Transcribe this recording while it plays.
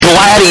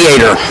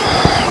Gladiator.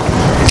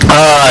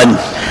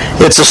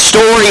 It's a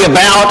story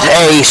about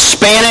a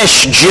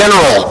Spanish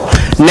general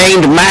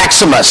named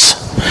Maximus.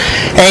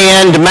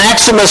 And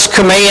Maximus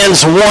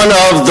commands one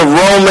of the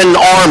Roman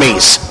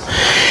armies.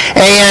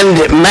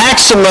 And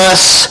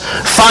Maximus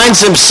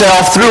finds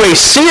himself, through a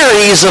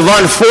series of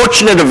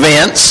unfortunate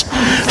events,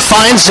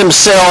 finds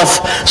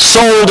himself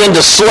sold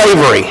into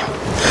slavery.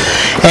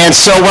 And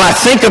so when I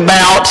think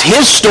about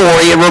his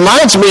story, it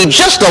reminds me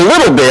just a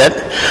little bit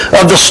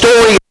of the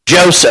story of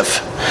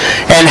Joseph,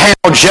 and how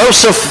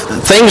Joseph,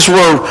 things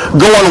were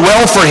going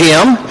well for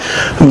him,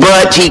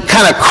 but he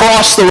kind of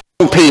crossed the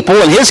wrong people.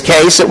 In his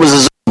case, it was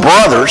his own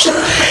brothers.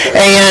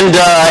 And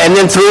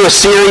then through a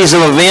series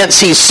of events,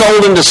 he's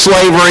sold into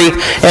slavery,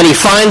 and he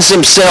finds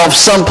himself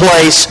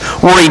someplace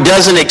where he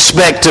doesn't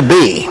expect to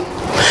be.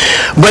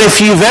 But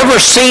if you've ever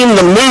seen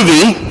the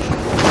movie,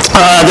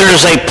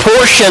 there's a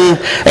portion,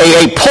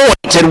 a point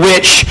at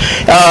which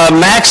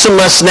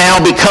Maximus now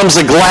becomes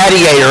a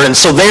gladiator, and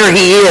so there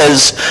he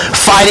is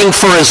fighting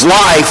for his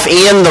life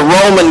in the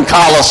Roman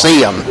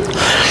Colosseum.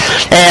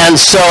 And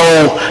so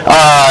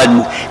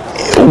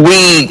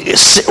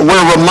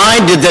we're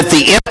reminded that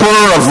the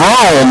Emperor of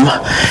Rome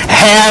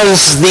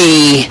has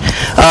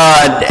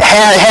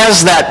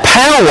that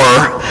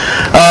power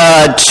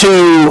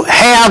to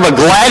have a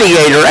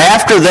gladiator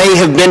after they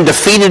have been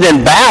defeated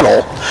in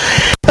battle,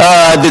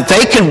 that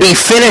they can be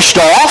finished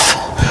off,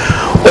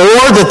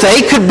 or that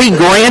they could be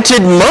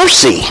granted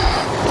mercy.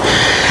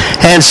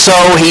 And so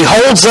he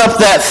holds up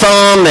that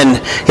thumb, and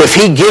if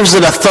he gives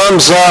it a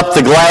thumbs up,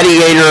 the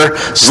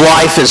gladiator's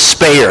life is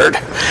spared,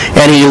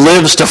 and he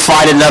lives to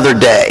fight another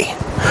day.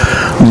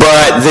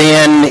 But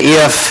then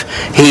if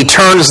he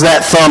turns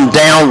that thumb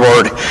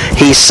downward,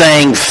 he's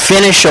saying,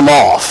 finish him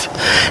off.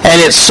 And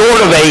it's sort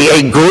of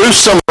a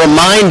gruesome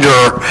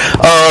reminder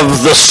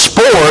of the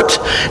sport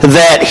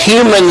that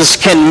humans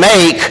can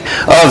make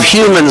of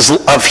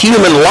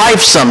human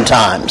life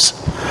sometimes.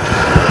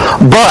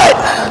 But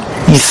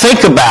you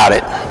think about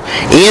it,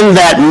 in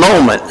that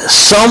moment,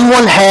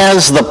 someone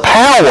has the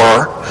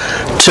power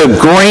to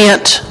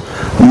grant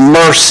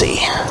mercy.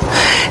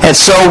 And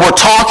so we're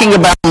talking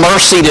about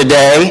mercy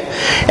today,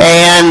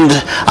 and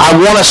I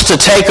want us to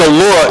take a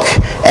look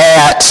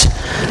at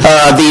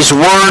these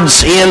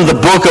words in the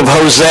book of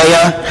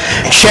Hosea,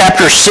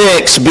 chapter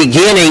 6,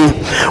 beginning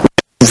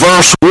with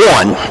verse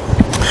 1.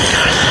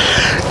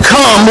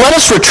 Come, let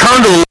us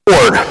return to the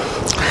Lord.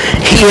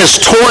 He has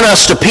torn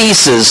us to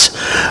pieces,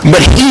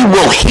 but he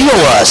will heal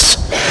us.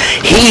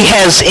 He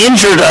has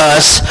injured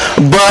us,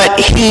 but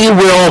he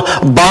will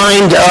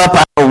bind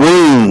up our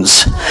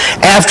wounds.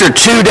 After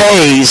 2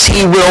 days,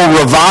 he will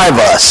revive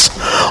us.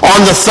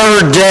 On the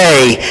third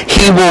day,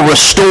 he will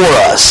restore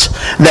us,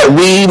 that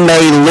we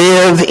may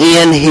live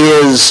in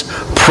his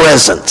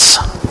presence.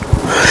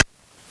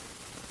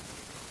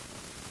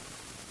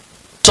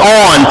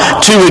 On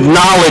to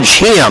acknowledge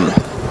him.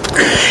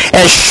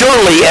 As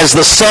surely as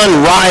the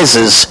sun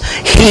rises,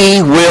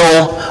 he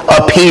will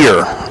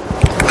appear.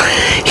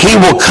 He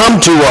will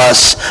come to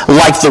us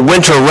like the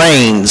winter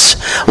rains,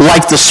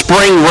 like the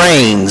spring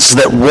rains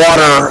that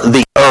water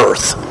the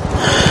earth.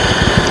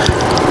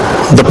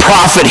 The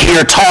prophet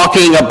here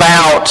talking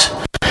about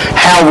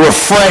how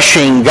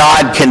refreshing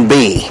God can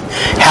be,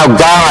 how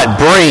God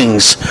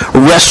brings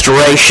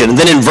restoration.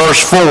 Then in verse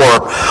 4,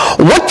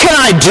 what can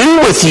I do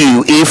with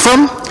you,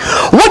 Ephraim?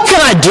 What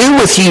can I do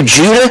with you,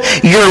 Judah?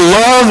 Your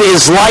love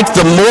is like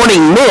the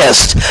morning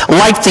mist,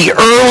 like the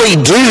early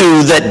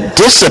dew that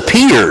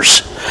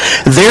disappears.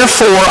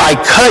 Therefore I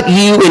cut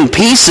you in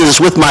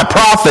pieces with my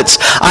prophets.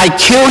 I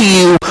kill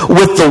you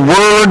with the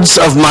words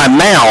of my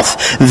mouth.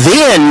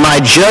 Then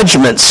my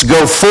judgments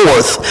go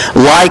forth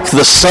like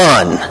the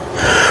sun.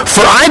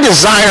 For I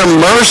desire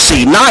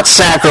mercy, not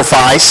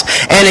sacrifice,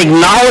 and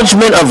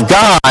acknowledgement of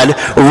God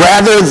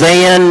rather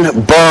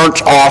than burnt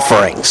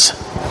offerings.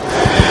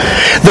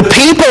 The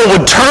people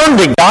would turn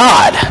to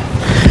God.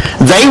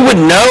 They would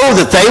know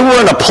that they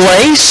were in a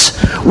place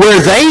where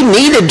they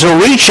needed to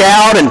reach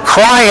out and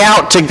cry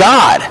out to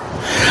God.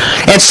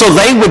 And so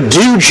they would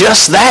do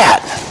just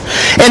that.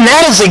 And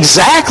that is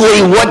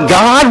exactly what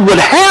God would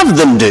have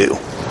them do.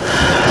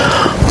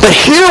 But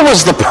here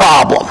was the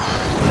problem,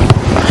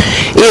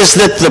 is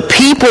that the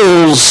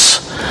people's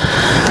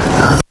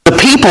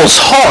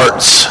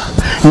hearts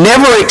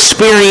never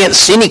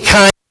experienced any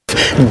kind of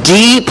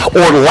deep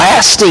or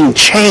lasting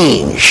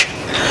change.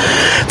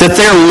 That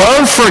their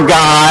love for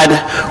God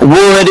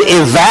would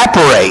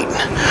evaporate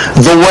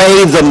the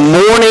way the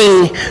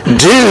morning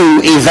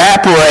dew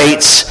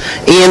evaporates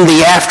in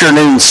the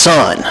afternoon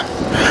sun,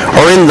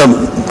 or in the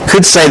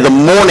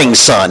morning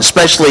sun,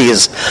 especially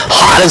as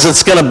hot as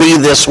it's going to be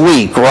this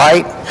week,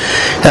 right?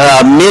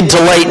 Mid to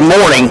late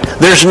morning,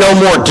 there's no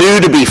more dew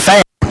to be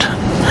found.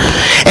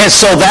 And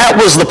so that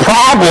was the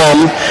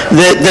problem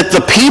that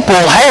the people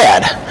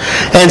had.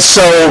 And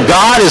so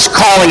God is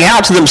calling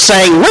out to them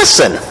saying,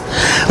 listen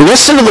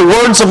to the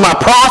words of my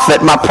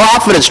prophet. My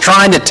prophet is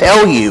trying to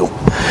tell you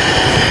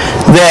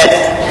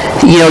that,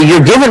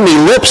 you're giving me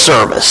lip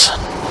service.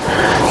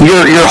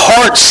 Your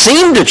hearts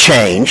seem to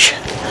change,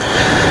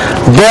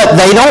 but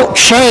they don't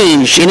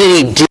change in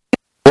any deep,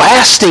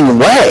 lasting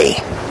way.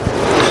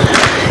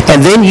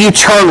 And then you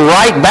turn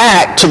right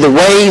back to the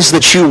ways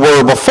that you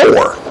were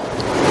before.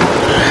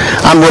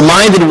 I'm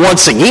reminded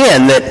once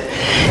again that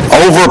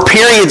over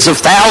periods of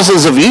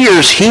thousands of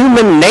years,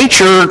 human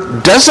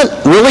nature doesn't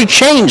really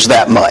change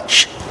that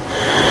much.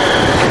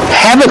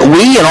 Haven't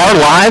we in our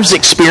lives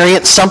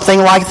experienced something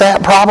like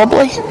that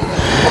probably?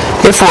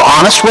 If we're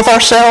honest with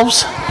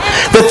ourselves?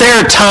 That there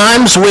are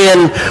times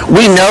when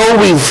we know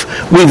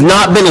we've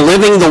not been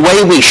living the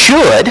way we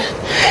should,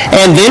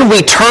 and then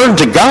we turn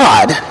to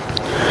God,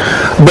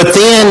 but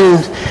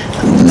then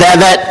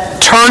that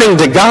turning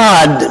to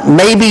God,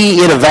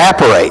 maybe it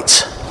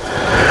evaporates.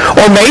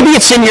 Or maybe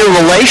it's in your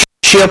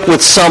relationship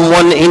with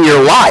someone in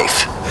your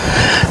life.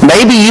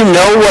 Maybe you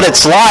know what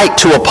it's like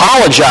to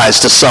apologize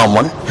to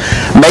someone.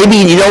 Maybe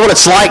you know what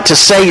it's like to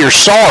say you're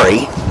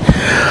sorry.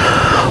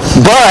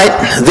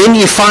 But then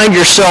you find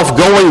yourself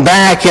going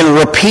back and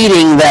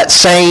repeating that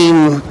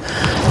same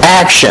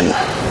action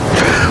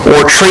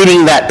or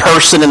treating that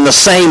person in the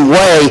same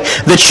way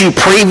that you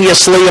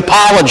previously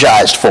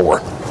apologized for.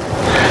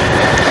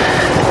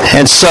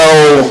 And so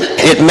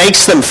it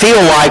makes them feel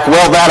like,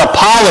 well, that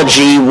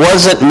apology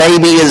wasn't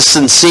maybe as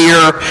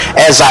sincere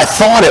as I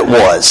thought it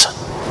was,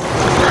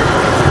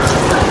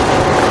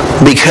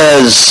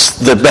 because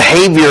the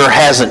behavior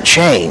hasn't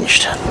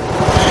changed.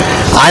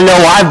 I know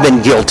I've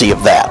been guilty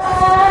of that.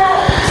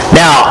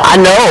 Now, I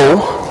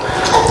know,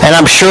 and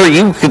I'm sure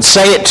you could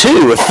say it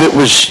too, if it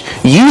was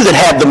you that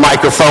had the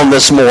microphone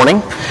this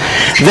morning,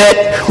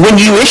 that when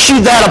you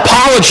issued that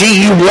apology,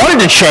 you wanted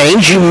to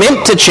change, you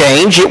meant to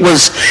change, it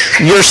was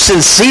your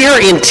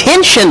sincere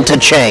intention to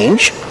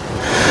change.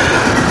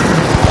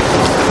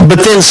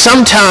 But then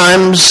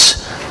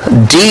sometimes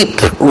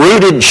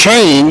deep-rooted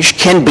change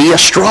can be a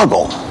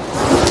struggle.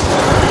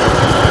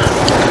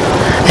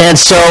 And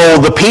so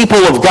the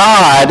people of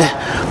God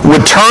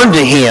would turn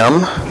to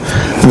Him,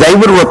 they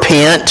would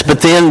repent, but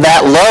then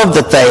that love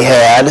that they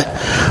had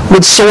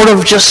would sort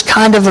of just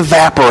kind of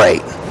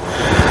evaporate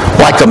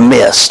like a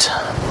mist.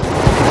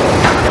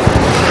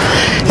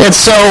 And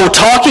so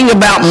talking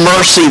about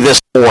mercy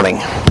this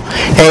morning,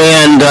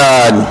 and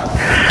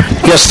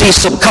you'll see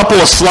a couple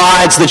of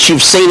slides that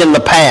you've seen in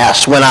the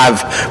past when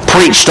I've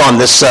preached on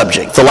this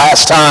subject. The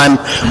last time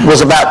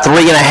was about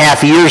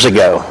 3.5 years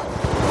ago.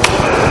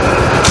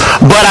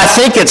 But I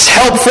think it's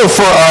helpful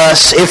for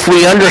us if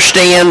we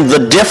understand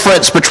the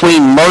difference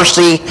between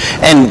mercy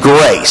and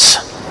grace.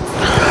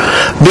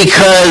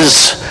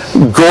 Because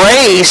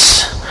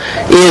grace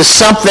is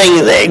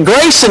something,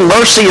 grace and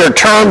mercy are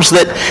terms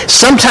that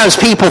sometimes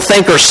people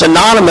think are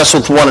synonymous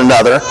with one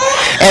another,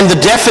 and the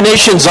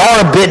definitions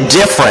are a bit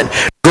different.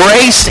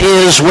 Grace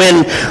is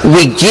when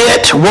we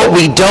get what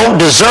we don't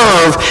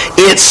deserve.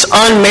 It's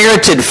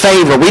unmerited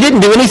favor. We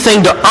didn't do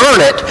anything to earn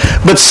it,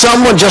 but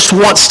someone just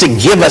wants to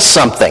give us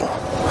something.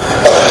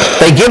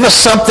 They give us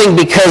something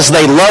because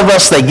they love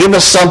us. They give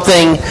us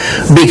something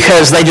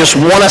because they just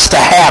want us to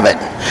have it.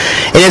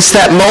 And it's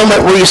that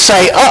moment where you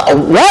say, oh,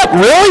 what?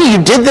 Really? You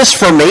did this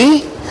for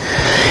me?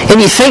 And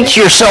you think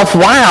to yourself,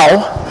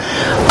 wow,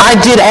 I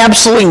did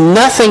absolutely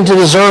nothing to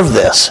deserve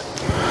this.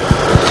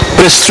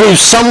 But it's through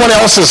someone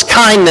else's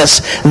kindness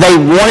they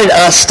wanted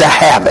us to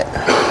have it.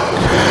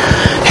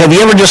 Have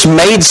you ever just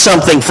made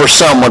something for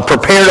someone,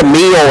 prepared a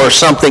meal or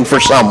something for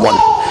someone,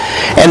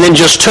 and then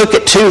just took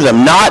it to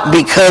them, not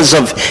because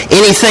of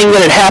anything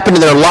that had happened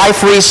in their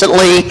life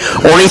recently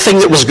or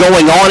anything that was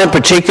going on in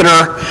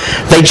particular?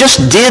 They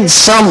just did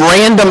some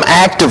random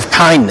act of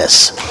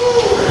kindness.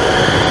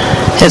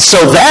 And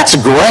so that's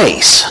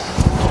grace.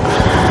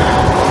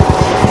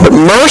 But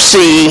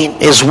mercy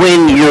is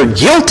when you're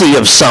guilty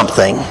of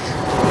something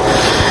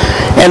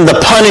and the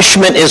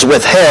punishment is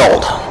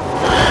withheld.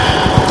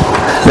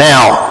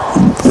 Now,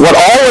 what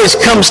always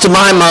comes to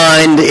my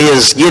mind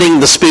is getting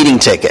the speeding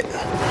ticket.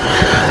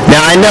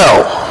 Now, I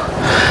know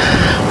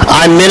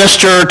I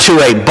minister to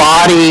a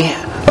body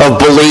of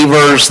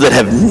believers that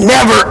have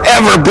never,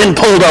 ever been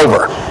pulled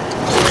over.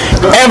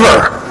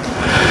 Ever.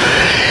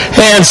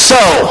 And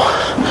so,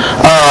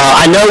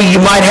 I know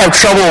you might have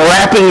trouble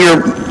wrapping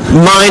your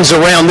minds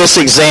around this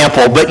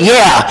example, but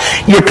yeah,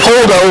 you're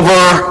pulled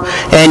over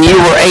and you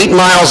were 8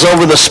 miles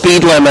over the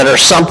speed limit or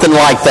something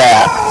like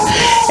that.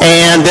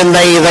 And then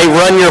they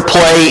run your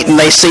plate and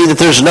they see that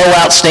there's no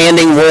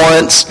outstanding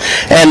warrants,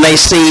 and they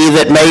see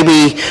that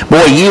maybe,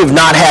 boy, you've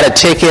not had a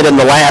ticket in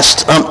the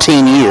last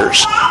umpteen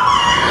years.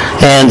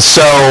 And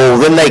so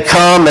then they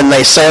come and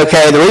they say,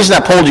 okay, the reason I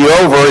pulled you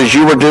over is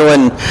you were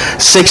doing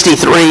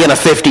 63 and a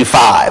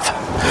 55.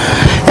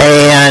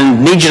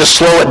 And need you to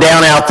slow it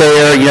down out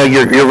there. You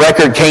know, your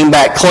record came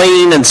back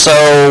clean, and so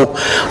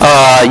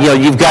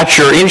you've got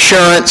your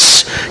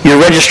insurance, your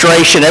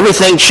registration,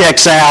 everything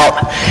checks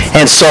out.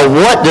 And so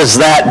what does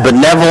that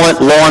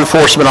benevolent law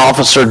enforcement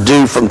officer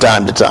do from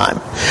time to time?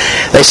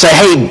 They say,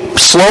 hey,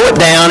 slow it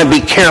down and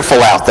be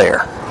careful out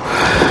there.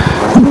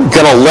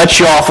 going to let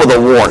you off with a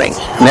warning.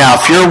 Now,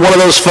 if you're one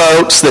of those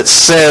folks that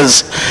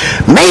says,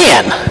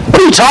 man, what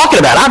are you talking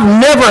about? I've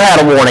never had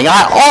a warning.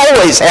 I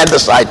always had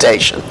the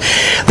citation.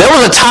 There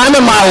was a time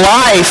in my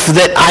life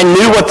that I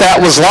knew what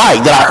that was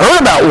like, that I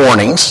heard about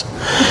warnings,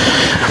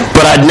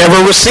 but I'd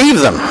never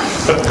received them.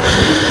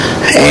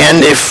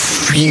 And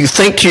if you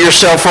think to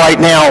yourself right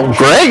now,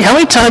 Greg, how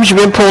many times have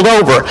you been pulled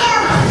over?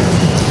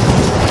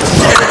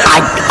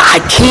 I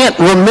can't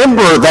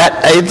remember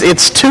that.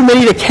 It's too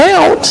many to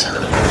count.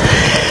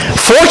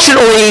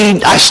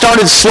 Fortunately, I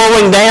started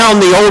slowing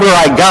down the older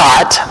I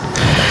got,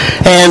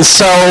 and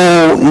so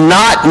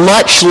not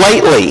much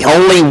lately.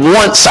 Only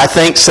once, I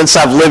think, since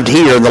I've lived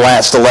here in the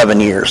last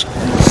 11 years.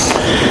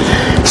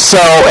 So,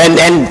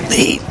 and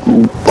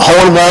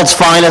Hohenwald's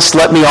finest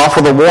let me off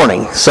with a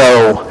warning.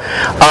 So,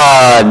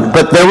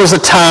 but there was a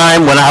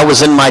time when I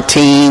was in my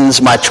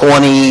teens, my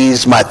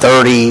 20s, my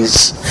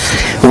 30s,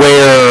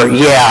 where,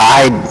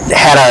 I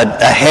had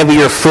a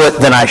heavier foot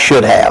than I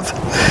should have.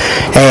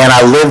 And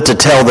I lived to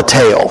tell the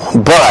tale.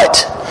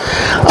 But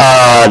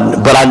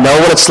I know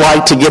what it's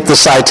like to get the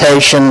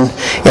citation,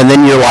 and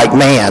then you're like,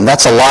 man,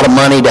 that's a lot of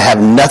money to have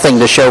nothing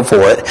to show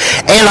for it.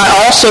 And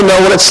I also know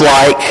what it's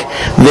like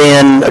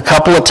then a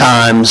couple of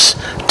times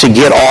to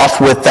get off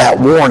with that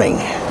warning.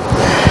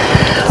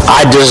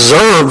 I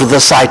deserved the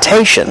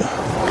citation,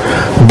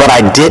 but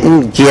I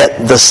didn't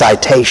get the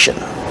citation.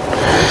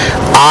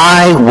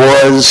 I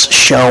was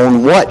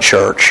shown what,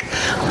 church?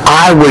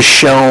 I was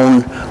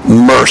shown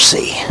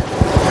mercy.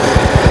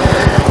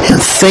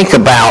 And think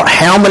about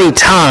how many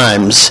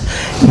times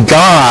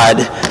God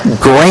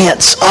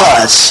grants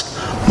us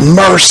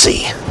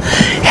mercy.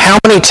 How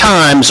many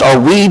times are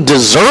we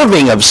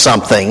deserving of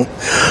something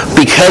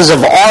because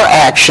of our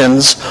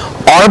actions,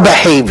 our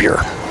behavior,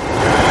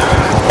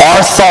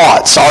 our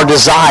thoughts, our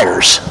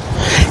desires,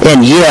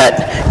 and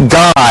yet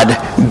God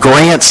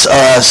grants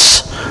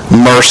us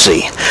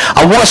mercy.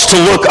 I want us to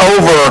look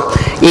over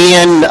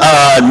in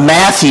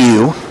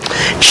Matthew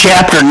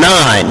chapter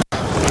 9.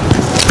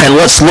 And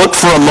let's look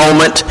for a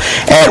moment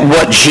at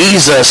what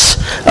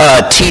Jesus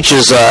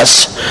teaches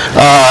us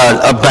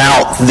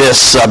about this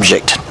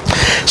subject.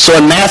 So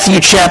in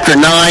Matthew chapter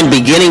 9,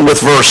 beginning with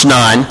verse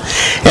 9,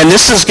 and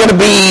this is going to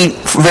be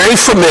very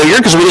familiar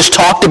because we just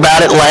talked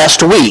about it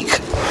last week.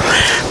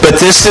 But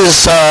this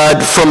is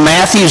from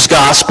Matthew's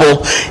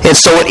gospel, and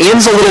so it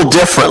ends a little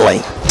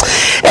differently.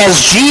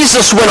 As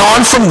Jesus went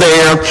on from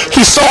there,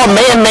 he saw a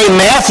man named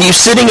Matthew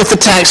sitting at the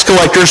tax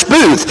collector's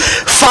booth.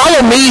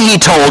 "Follow me," he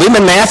told him,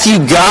 and Matthew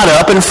got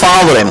up and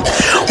followed him.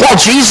 While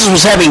Jesus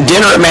was having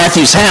dinner at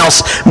Matthew's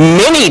house,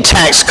 many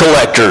tax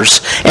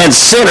collectors and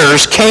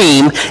sinners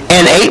came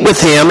and ate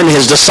with him and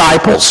his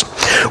disciples.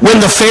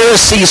 When the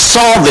Pharisees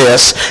saw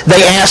this,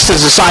 they asked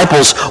his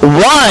disciples,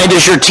 "Why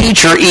does your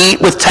teacher eat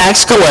with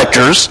tax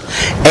collectors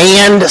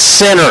and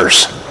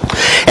sinners?"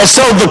 And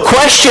so the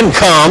question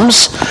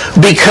comes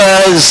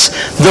because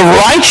the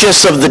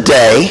righteous of the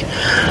day,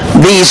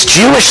 these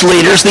Jewish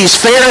leaders, these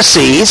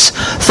Pharisees,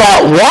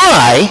 thought,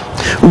 why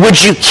would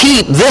you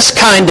keep this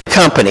kind of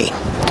company?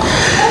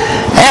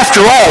 After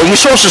all, you're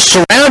supposed to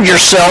surround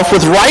yourself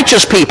with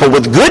righteous people,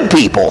 with good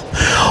people.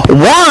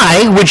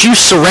 Why would you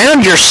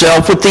surround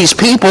yourself with these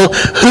people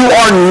who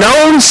are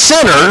known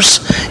sinners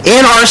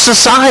in our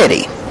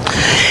society?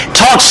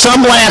 Talked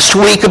some last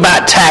week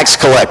about tax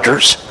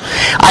collectors.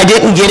 I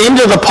didn't get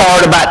into the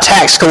part about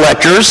tax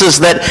collectors, is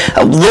that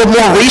a little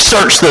more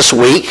research this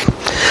week.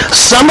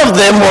 Some of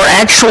them were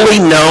actually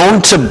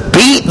known to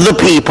beat the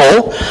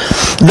people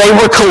they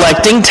were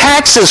collecting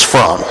taxes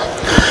from.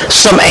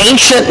 Some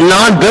ancient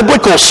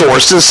non-biblical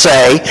sources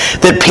say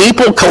that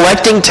people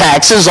collecting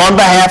taxes on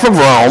behalf of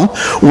Rome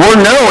were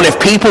known, if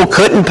people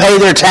couldn't pay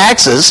their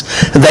taxes,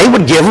 they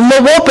would give them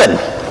a whooping.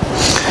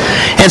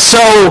 And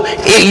so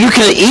you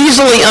can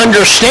easily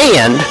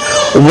understand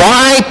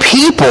why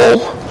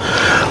people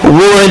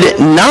would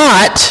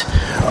not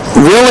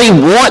really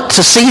want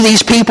to see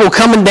these people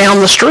coming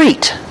down the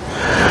street.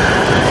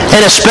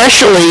 And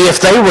especially if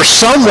they were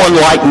someone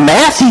like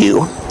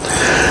Matthew,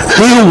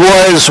 who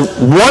was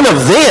one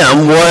of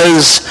them,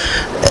 was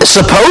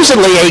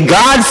supposedly a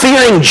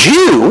God-fearing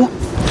Jew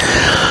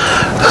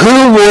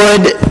who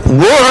would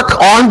work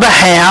on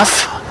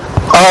behalf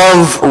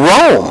of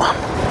Rome.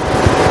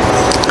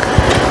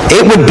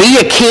 It would be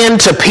akin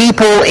to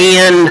people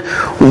in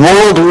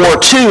World War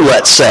II,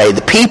 let's say.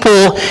 The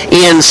people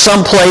in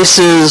some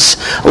places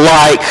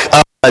like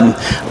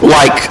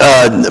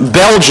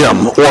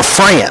Belgium or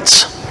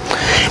France.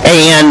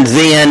 And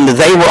then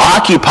they were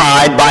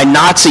occupied by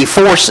Nazi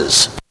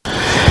forces.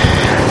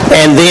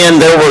 And then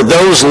there were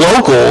those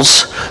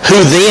locals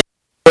who then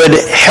would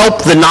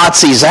help the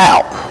Nazis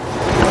out.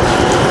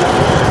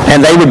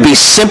 And they would be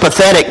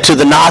sympathetic to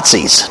the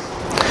Nazis.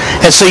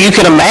 And so you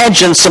can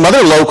imagine some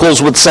other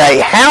locals would say,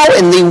 how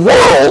in the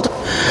world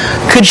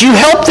could you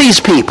help these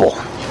people?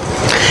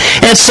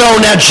 And so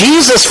now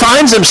Jesus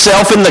finds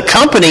himself in the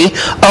company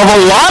of a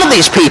lot of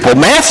these people.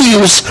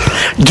 Matthew's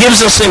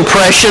gives us the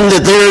impression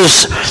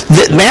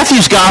that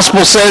Matthew's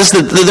gospel says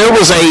that there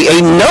was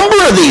a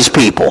number of these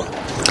people.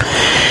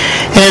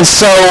 And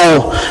so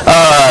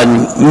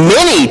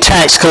many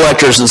tax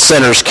collectors and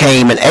sinners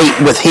came and ate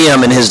with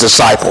him and his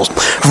disciples.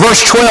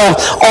 Verse 12,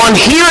 on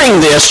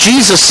hearing this,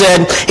 Jesus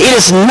said, it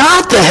is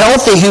not the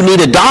healthy who need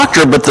a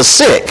doctor, but the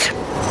sick.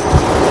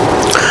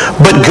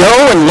 But go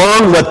and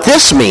learn what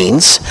this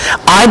means.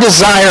 I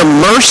desire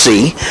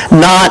mercy,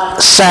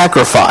 not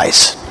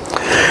sacrifice.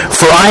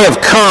 For I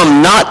have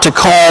come not to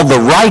call the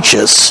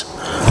righteous,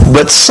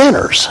 but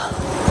sinners.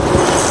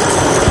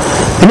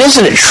 And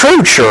isn't it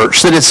true,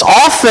 church, that it's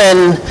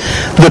often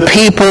the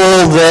people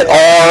that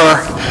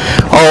are,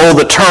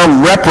 the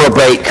term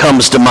reprobate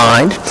comes to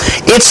mind.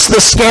 It's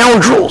the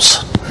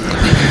scoundrels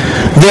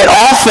that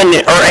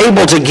often are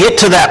able to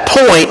get to that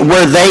point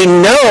where they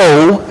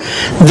know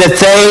that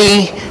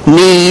they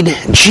need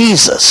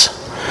Jesus.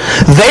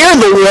 They're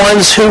the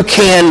ones who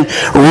can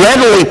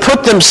readily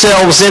put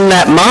themselves in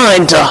that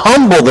mind to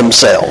humble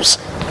themselves.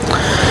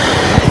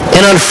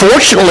 And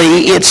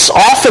unfortunately, it's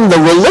often the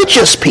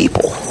religious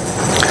people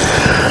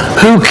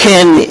who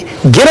can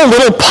get a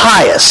little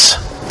pious.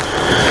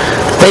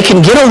 They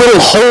can get a little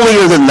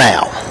holier than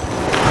thou.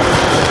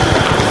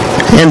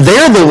 And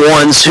they're the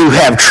ones who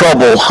have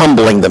trouble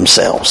humbling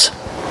themselves.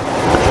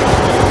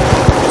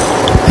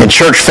 And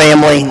church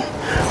family,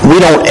 we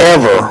don't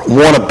ever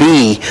want to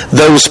be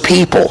those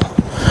people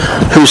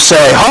who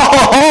say,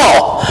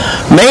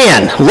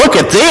 man, look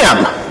at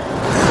them.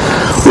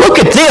 Look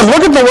at them.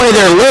 Look at the way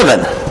they're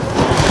living.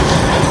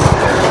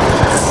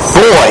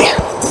 Boy,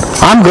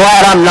 I'm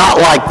glad I'm not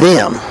like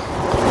them.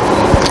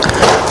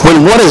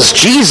 When what does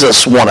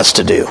Jesus want us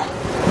to do?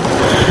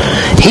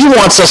 He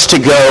wants us to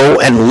go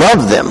and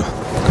love them,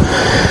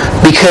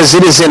 because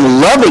it is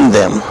in loving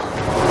them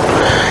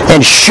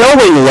and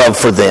showing love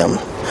for them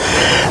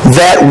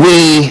that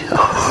we...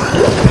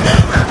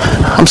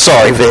 I'm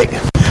sorry, Vic.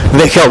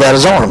 Vic held out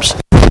his arms.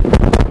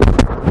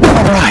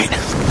 All right.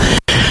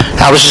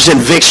 I was just in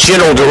Vic's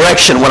general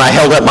direction when I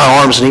held up my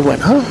arms, and he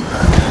went, huh?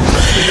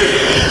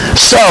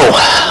 So,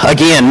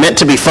 again, meant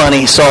to be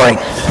funny, sorry.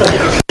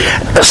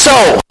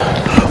 So,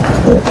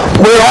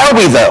 where are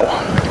we though?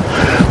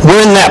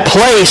 We're in that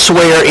place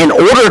where in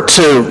order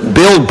to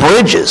build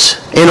bridges,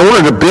 in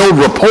order to build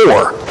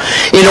rapport,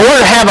 in order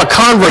to have a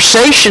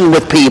conversation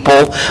with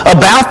people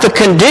about the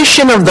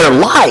condition of their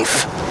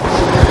life,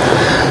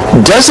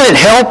 doesn't it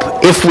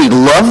help if we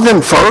love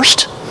them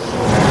first?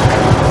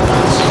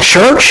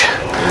 Church,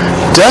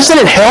 doesn't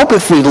it help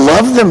if we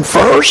love them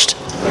first?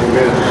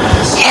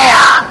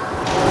 Yeah.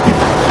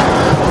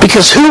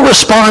 Because who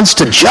responds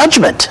to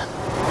judgment?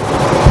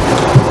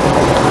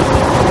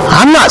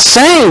 I'm not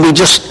saying we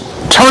just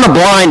turn a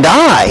blind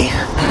eye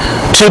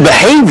to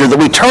behavior, that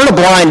we turn a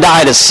blind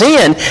eye to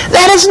sin.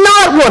 That is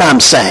not what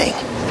I'm saying.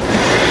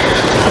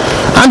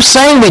 I'm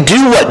saying we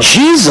do what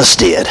Jesus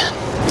did.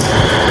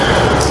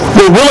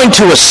 We're willing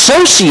to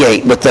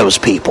associate with those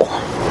people.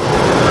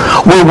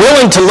 We're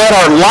willing to let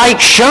our light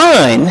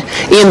shine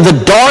in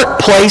the dark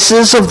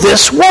places of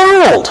this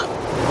world.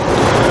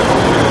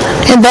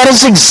 And that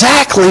is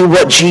exactly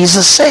what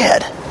Jesus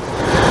said.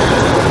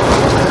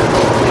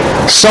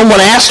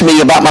 Someone asked me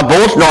about my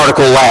bulletin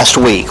article last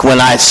week when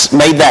I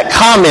made that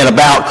comment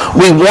about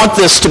we want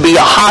this to be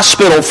a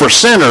hospital for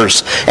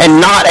sinners and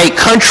not a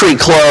country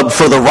club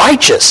for the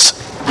righteous.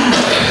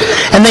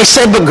 And they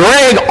said, but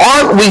Greg,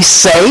 aren't we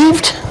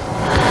saved?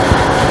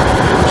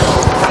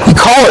 You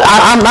call it,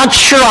 I'm not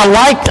sure I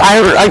like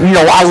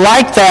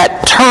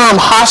that term,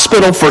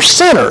 hospital for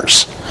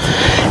sinners.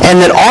 And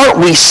that aren't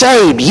we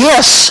saved?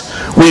 Yes,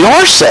 we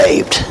are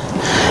saved.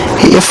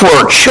 If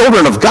we're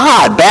children of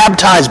God,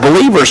 baptized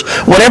believers,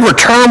 whatever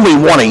term we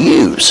want to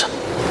use.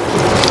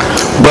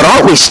 But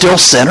aren't we still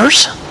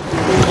sinners?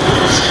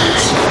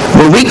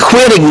 When we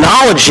quit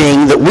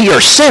acknowledging that we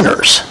are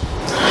sinners,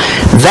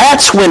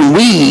 that's when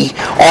we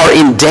are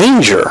in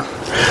danger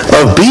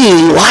of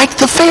being like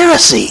the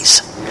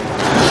Pharisees.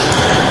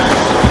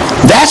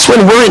 That's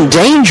when we're in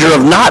danger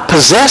of not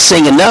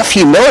possessing enough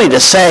humility to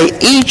say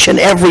each and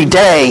every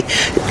day,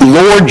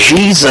 Lord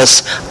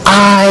Jesus,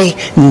 I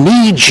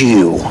need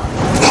you.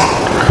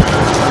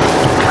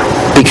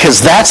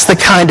 Because that's the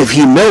kind of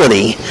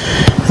humility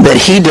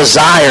that he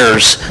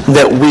desires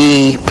that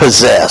we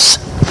possess.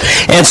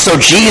 And so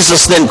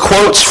Jesus then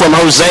quotes from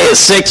Hosea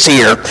 6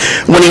 here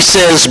when he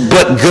says,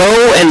 but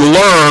go and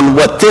learn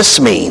what this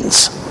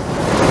means.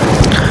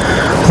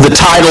 The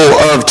title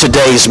of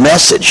today's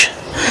message,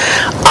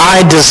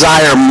 I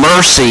desire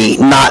mercy,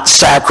 not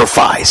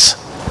sacrifice.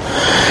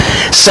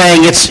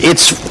 Saying you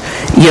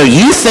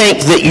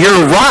think that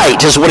you're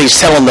right, is what he's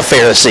telling the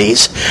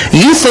Pharisees.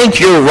 You think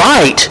you're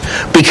right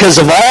because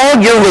of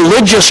all your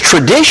religious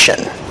tradition.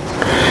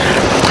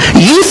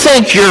 You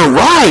think you're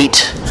right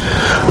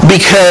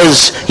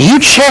because you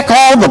check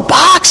all the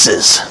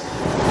boxes.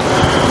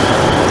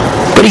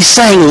 But he's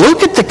saying,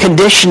 look at the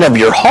condition of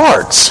your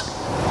hearts.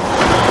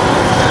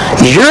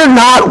 You're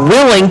not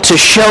willing to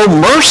show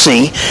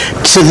mercy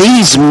to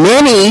these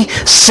many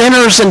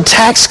sinners and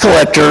tax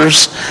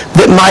collectors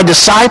that my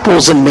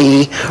disciples and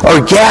me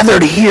are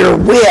gathered here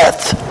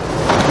with.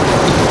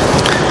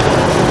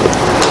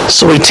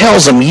 So he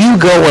tells them, you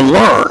go and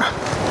learn.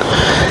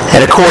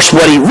 And of course,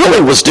 what he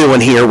really was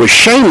doing here was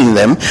shaming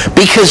them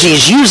because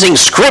he's using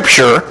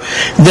scripture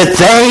that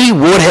they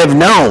would have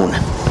known.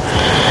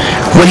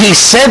 When he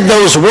said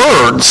those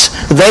words,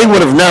 they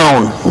would have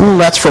known,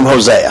 that's from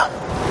Hosea.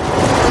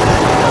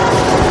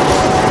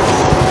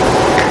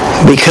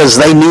 Because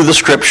they knew the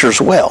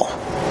scriptures well.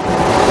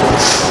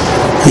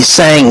 He's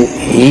saying,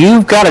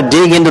 you've got to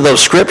dig into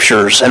those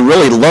scriptures and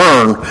really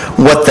learn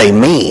what they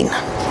mean.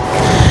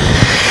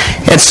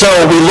 And so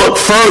we look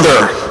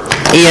further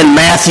in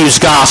Matthew's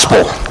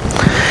Gospel,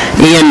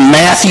 in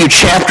Matthew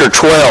chapter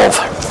 12,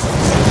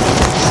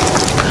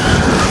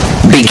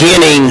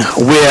 beginning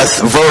with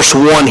verse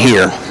 1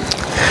 here.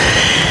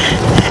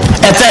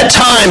 At that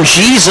time,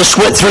 Jesus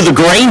went through the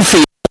grain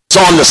fields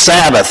on the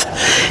Sabbath.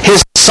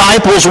 His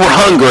disciples were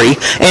hungry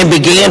and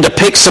began to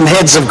pick some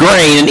heads of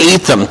grain and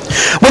eat them.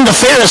 When the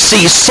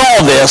Pharisees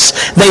saw this,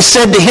 they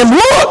said to him,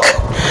 "Look,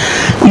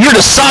 your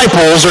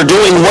disciples are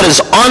doing what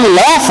is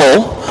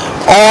unlawful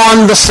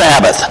on the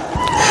Sabbath."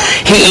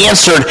 He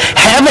answered,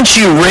 "Haven't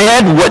you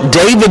read what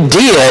David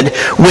did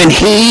when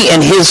he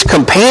and his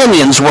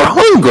companions were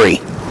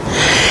hungry?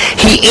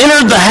 He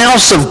entered the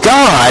house of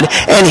God,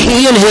 and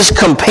he and his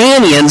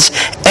companions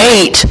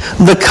ate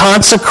the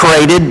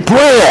consecrated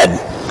bread,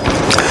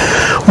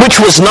 which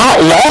was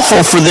not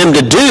lawful for them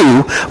to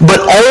do,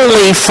 but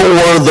only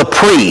for the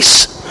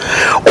priests.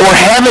 Or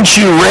haven't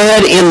you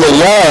read in the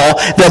law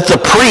that the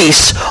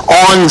priests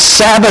on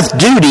Sabbath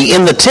duty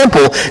in the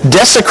temple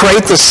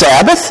desecrate the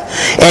Sabbath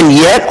and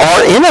yet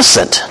are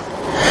innocent?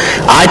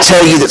 I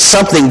tell you that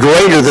something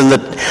greater than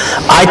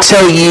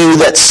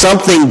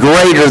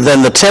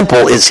the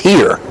temple is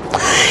here.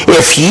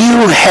 If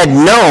you had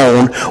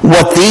known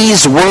what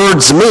these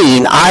words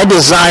mean, I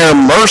desire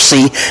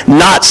mercy,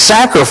 not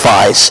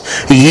sacrifice,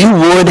 you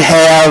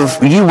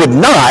would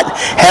not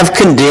have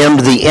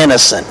condemned the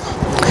innocent."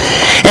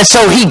 And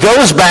so he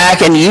goes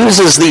back and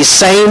uses these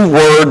same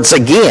words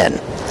again.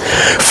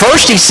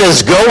 First he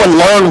says, go and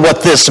learn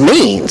what this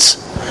means.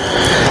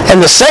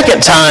 And the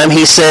second time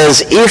he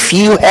says, if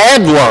you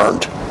had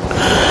learned.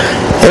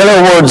 In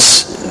other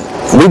words,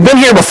 we've been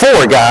here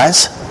before,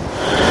 guys,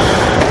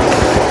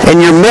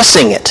 and you're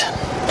missing it.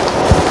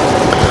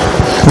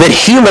 That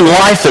human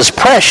life is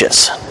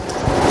precious.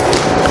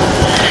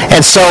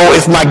 And so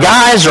if my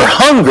guys are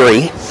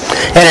hungry,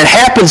 and it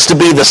happens to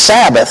be the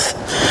Sabbath,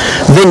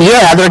 then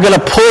yeah, they're going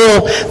to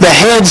pull the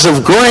heads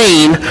of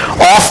grain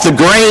off the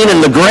grain in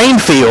the grain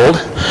field,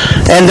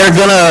 and they're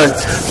going to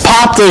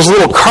pop those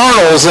little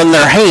kernels in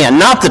their hand.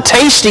 Not the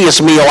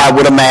tastiest meal, I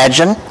would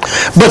imagine,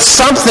 but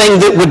something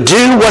that would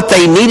do what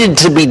they needed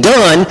to be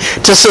done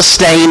to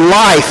sustain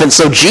life. And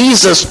so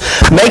Jesus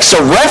makes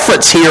a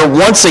reference here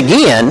once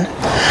again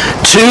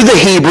to the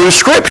Hebrew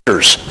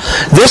Scriptures.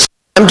 This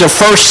time to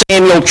 1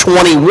 Samuel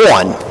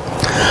 21.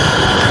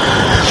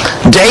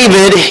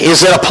 David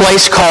is at a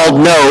place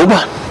called Nob,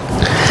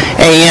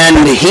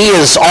 and he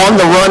is on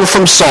the run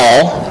from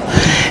Saul,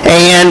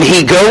 and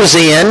he goes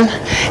in,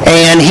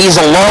 and he's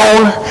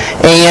alone,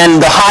 and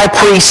the high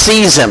priest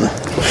sees him,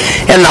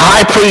 and the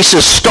high priest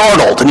is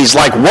startled, and he's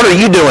like, "What are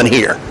you doing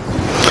here?"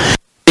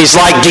 He's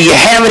like, "Do you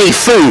have any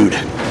food?"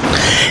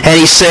 And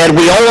he said,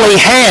 "We only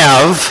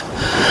have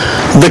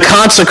the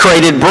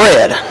consecrated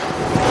bread.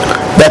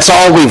 That's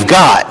all we've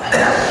got."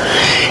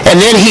 And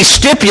then he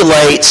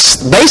stipulates,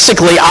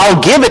 basically, I'll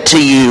give it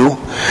to you,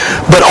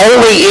 but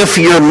only if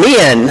your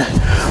men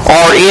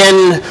are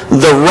in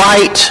the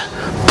right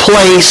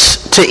place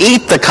to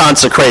eat the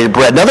consecrated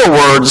bread. In other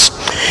words,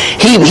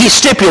 he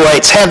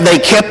stipulates, have they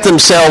kept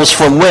themselves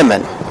from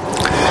women?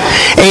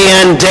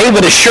 And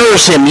David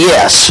assures him,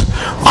 yes,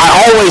 I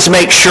always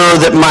make sure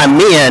that my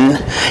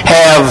men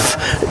have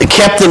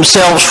kept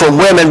themselves from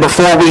women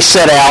before we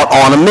set out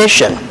on a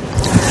mission.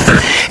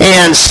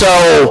 And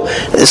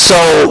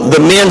so the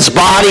men's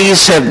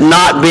bodies have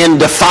not been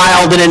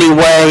defiled in any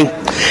way.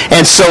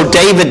 And so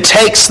David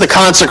takes the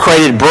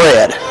consecrated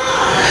bread.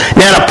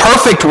 Now, in a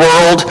perfect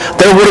world,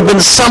 there would have been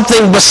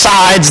something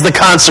besides the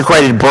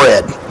consecrated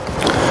bread.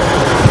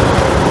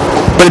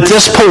 But at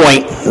this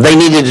point, they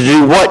needed to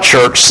do what,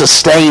 church?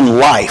 Sustain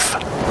life.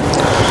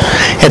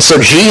 And so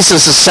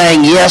Jesus is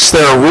saying, yes,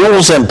 there are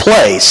rules in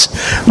place,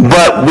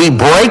 but we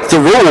break the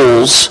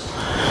rules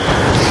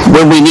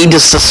when we need to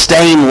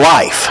sustain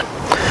life.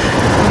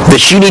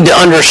 That you need to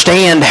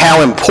understand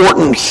how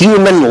important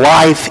human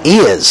life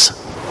is.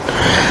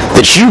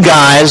 That you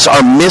guys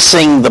are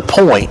missing the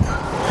point.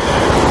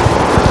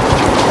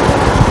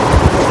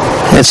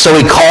 And so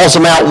he calls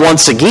them out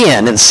once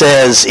again and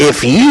says,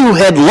 if you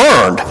had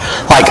learned,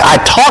 like I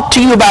talked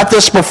to you about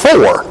this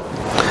before,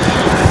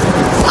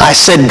 I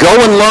said, go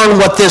and learn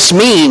what this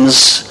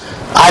means.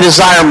 I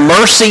desire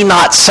mercy,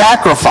 not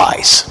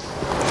sacrifice.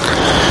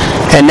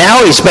 And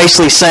now he's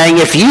basically saying,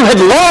 if you had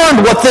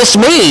learned what this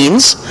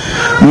means,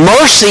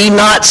 mercy,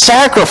 not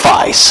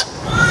sacrifice,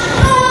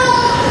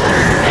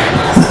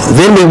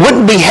 then we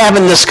wouldn't be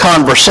having this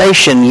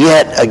conversation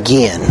yet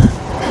again.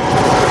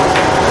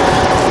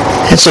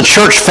 It's a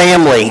church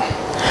family.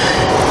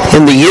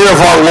 In the year of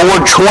our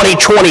Lord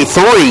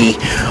 2023,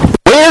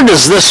 where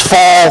does this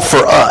fall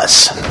for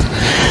us?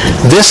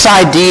 this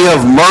idea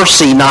of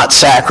mercy, not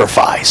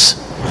sacrifice.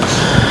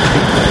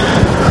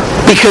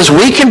 Because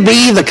we can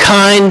be the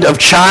kind of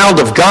child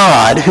of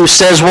God who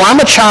says, well, I'm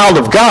a child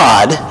of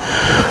God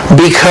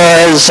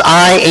because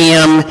I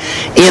am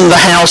in the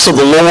house of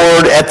the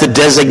Lord at the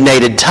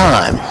designated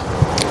time.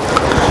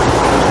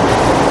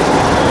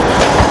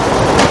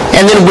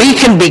 And then we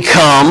can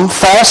become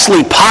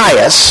falsely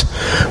pious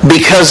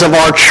because of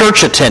our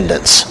church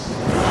attendance,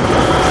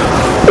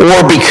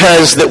 or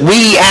because that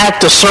we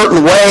act a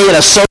certain way and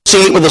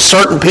associate with a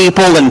certain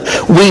people, and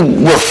we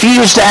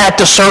refuse to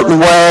act a certain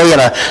way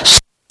and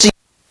associate with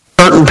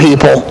certain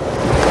people.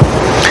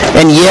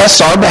 And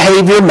yes, our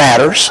behavior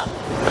matters,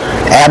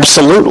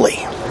 absolutely.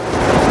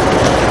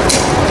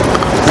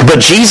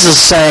 But Jesus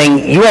is saying,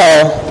 you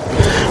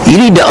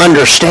need to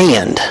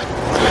understand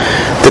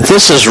that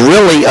this is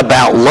really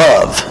about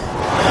love.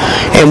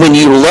 And when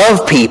you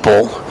love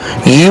people,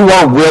 you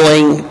are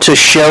willing to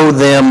show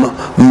them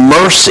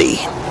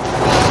mercy.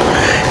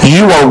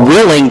 You are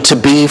willing to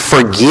be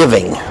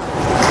forgiving.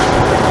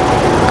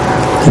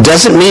 It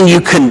doesn't mean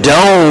you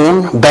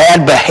condone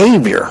bad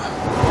behavior.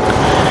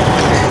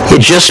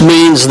 It just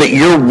means that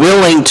you're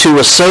willing to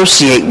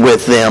associate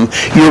with them.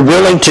 You're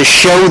willing to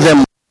show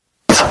them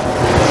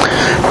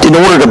love in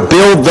order to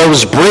build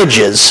those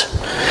bridges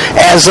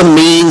as a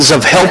means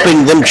of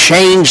helping them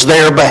change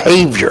their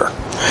behavior,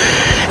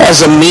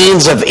 as a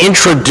means of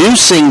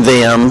introducing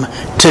them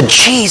to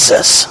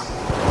Jesus.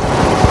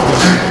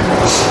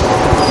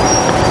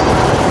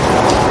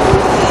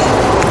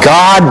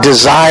 God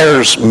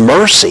desires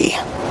mercy.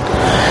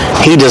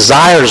 He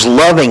desires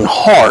loving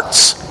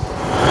hearts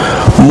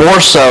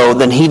more so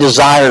than he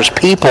desires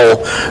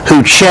people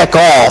who check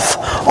off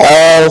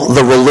all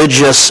the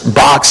religious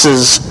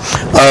boxes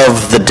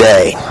of the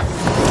day.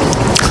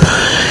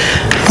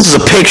 This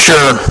is a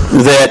picture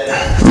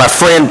that my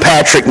friend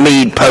Patrick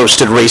Mead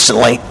posted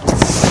recently.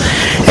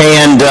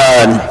 And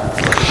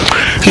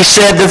he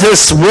said that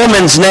this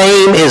woman's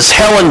name is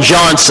Helen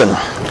Johnson.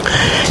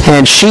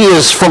 And she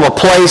is from a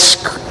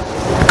place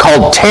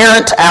called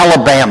Tarrant,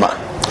 Alabama.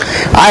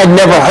 I had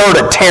never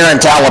heard of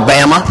Tarrant,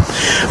 Alabama,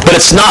 but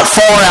it's not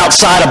far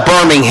outside of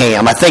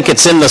Birmingham. I think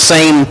it's in the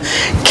same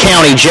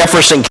county,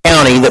 Jefferson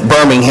County, that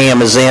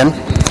Birmingham is in.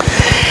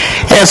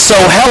 And so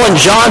Helen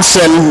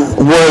Johnson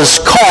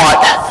was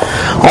caught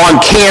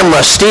on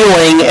camera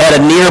stealing at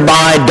a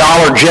nearby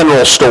Dollar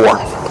General store.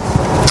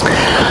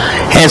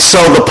 And so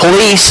the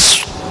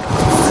police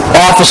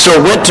officer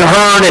went to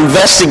her and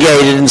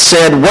investigated and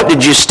said, "What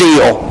did you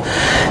steal?"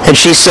 And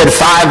she said,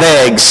 5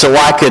 eggs so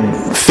I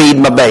could feed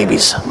my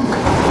babies.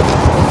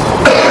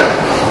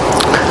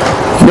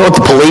 You know what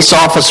the police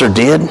officer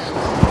did?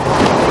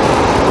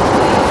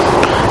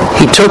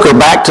 He took her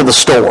back to the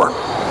store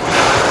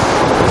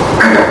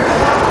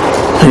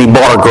and he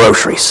bought her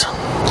groceries.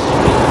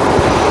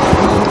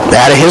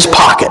 Out of his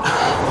pocket,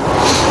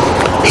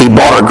 he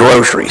bought her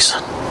groceries.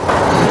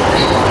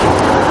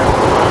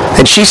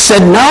 And she said,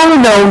 no,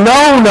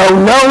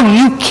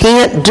 you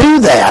can't do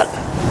that.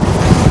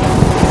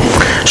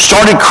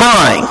 Started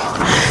crying.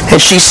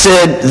 And she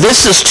said,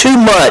 this is too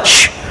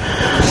much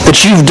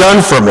that you've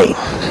done for me.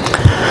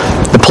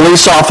 The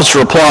police officer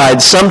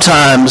replied,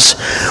 sometimes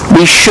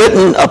we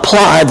shouldn't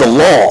apply the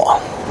law,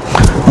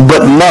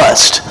 but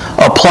must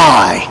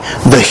apply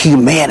the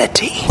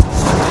humanity.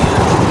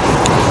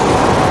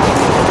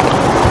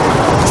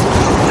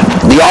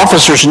 The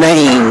officer's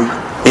name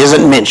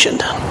isn't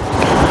mentioned.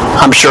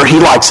 I'm sure he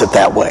likes it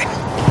that way.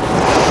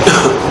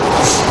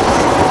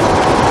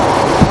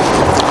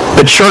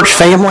 But church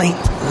family,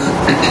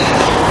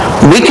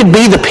 we could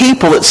be the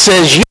people that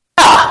says,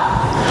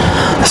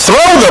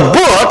 throw the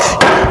book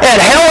at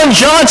Helen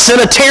Johnson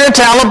of Tarrant,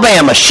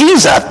 Alabama.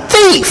 She's a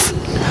thief.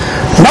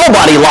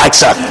 Nobody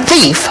likes a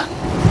thief.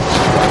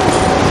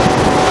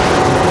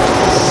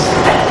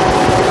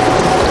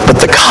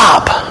 But the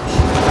cop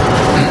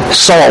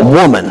saw a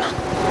woman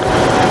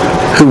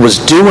who was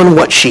doing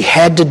what she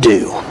had to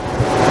do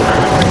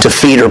to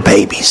feed her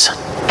babies.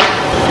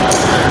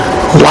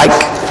 Like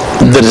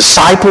the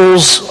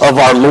disciples of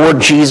our Lord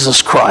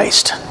Jesus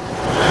Christ,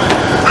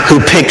 who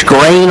picked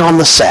grain on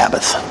the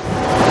Sabbath.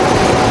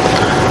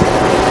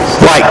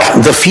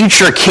 Like the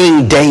future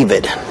King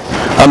David,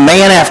 a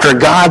man after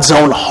God's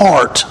own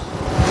heart,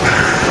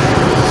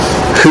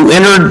 who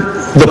entered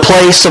the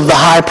place of the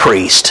high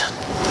priest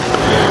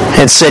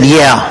and said,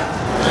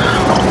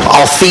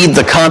 I'll feed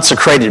the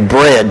consecrated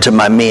bread to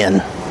my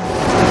men.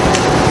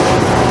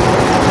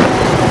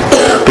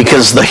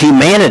 Because the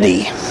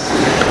humanity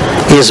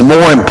is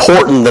more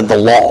important than the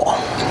law.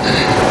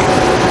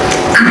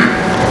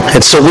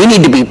 And so we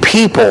need to be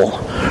people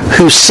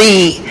who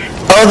see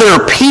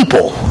other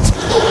people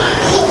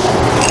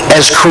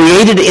as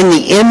created in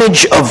the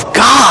image of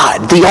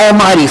God, the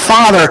Almighty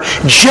Father,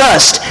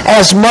 just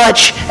as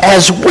much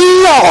as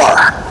we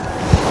are.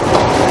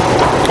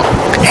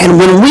 And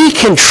when we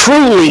can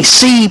truly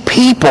see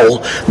people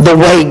the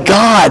way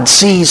God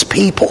sees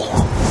people,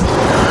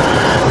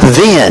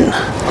 then,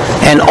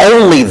 and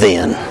only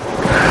then,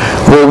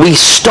 will we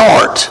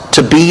start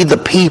to be the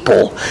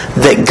people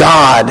that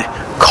God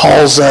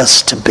calls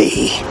us to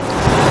be.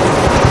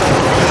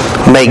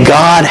 May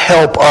God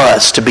help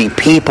us to be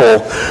people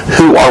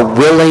who are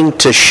willing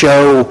to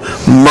show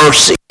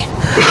mercy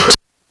to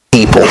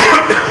people,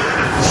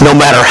 no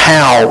matter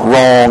how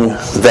wrong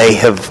they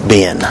have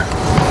been.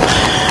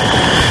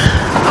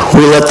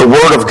 We let the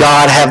Word of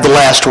God have the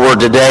last word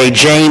today.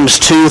 James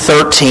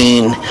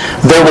 2:13,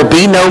 there will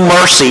be no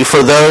mercy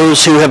for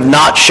those who have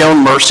not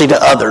shown mercy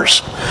to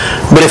others.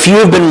 But if you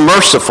have been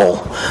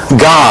merciful,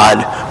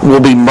 God will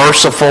be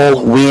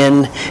merciful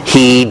when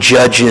He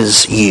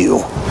judges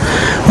you.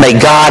 May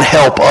God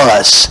help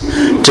us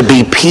to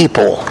be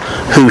people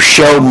who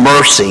show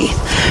mercy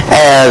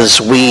as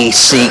we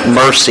seek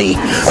mercy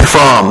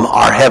from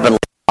our Heavenly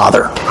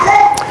Father.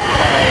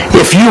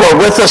 If you are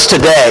with us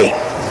today,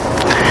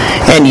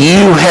 and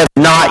you have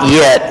not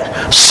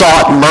yet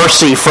sought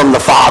mercy from the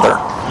Father,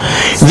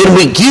 then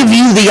we give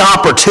you the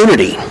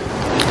opportunity.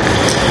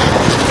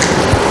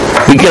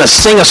 We're going to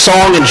sing a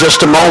song in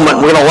just a moment.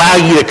 We're going to allow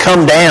you to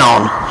come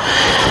down,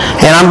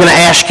 and I'm going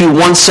to ask you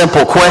one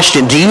simple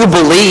question. Do you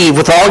believe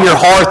with all your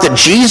heart that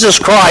Jesus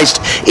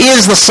Christ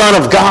is the Son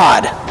of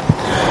God?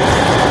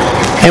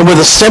 And with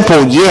a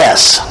simple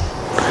yes,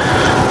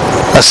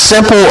 a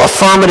simple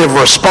affirmative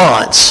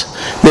response,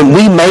 then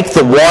we make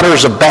the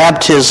waters of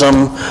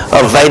baptism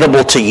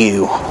available to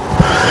you,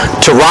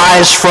 to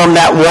rise from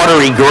that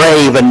watery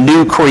grave a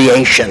new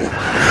creation,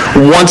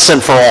 once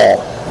and for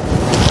all.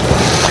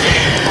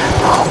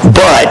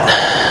 But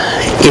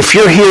if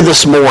you're here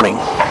this morning,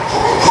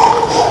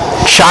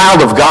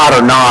 child of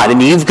God or not,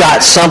 and you've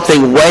got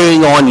something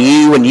weighing on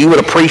you and you would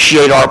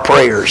appreciate our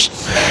prayers,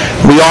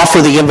 we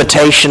offer the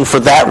invitation for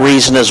that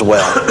reason as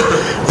well,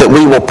 that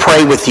we will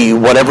pray with you,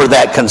 whatever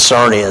that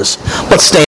concern is. Let's stand.